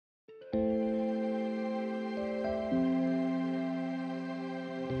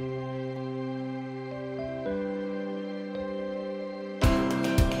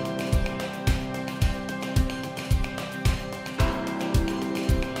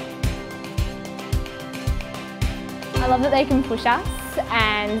I love that they can push us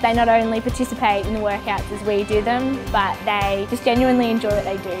and they not only participate in the workouts as we do them, but they just genuinely enjoy what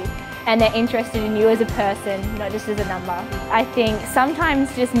they do. And they're interested in you as a person, not just as a number. I think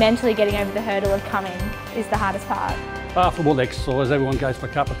sometimes just mentally getting over the hurdle of coming is the hardest part. After all the exercise, everyone goes for a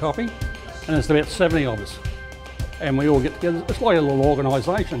cup of coffee, and there's about 70 of us. And we all get together. It's like a little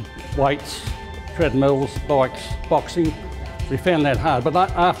organisation. Weights, treadmills, bikes, boxing. We found that hard, but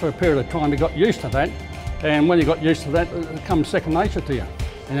after a period of time we got used to that. And when you got used to that, it becomes second nature to you.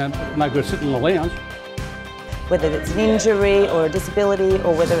 You know, no good sitting in the lounge. Whether it's an injury or a disability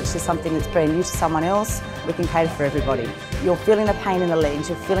or whether it's just something that's brand new to someone else, we can cater for everybody. You're feeling the pain in the legs,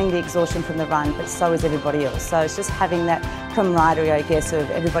 you're feeling the exhaustion from the run, but so is everybody else. So it's just having that camaraderie, I guess, of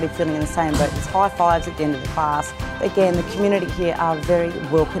everybody feeling in the same boat. It's high fives at the end of the class. Again, the community here are very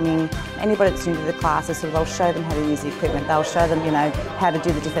welcoming. Anybody that's new to the classes, so they'll show them how to use the equipment. They'll show them, you know, how to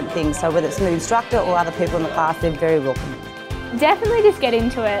do the different things. So whether it's an instructor or other people in the class, they're very welcoming. Definitely just get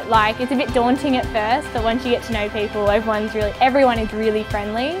into it. Like, it's a bit daunting at first, but once you get to know people, everyone is really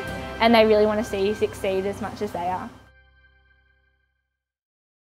friendly and they really want to see you succeed as much as they are.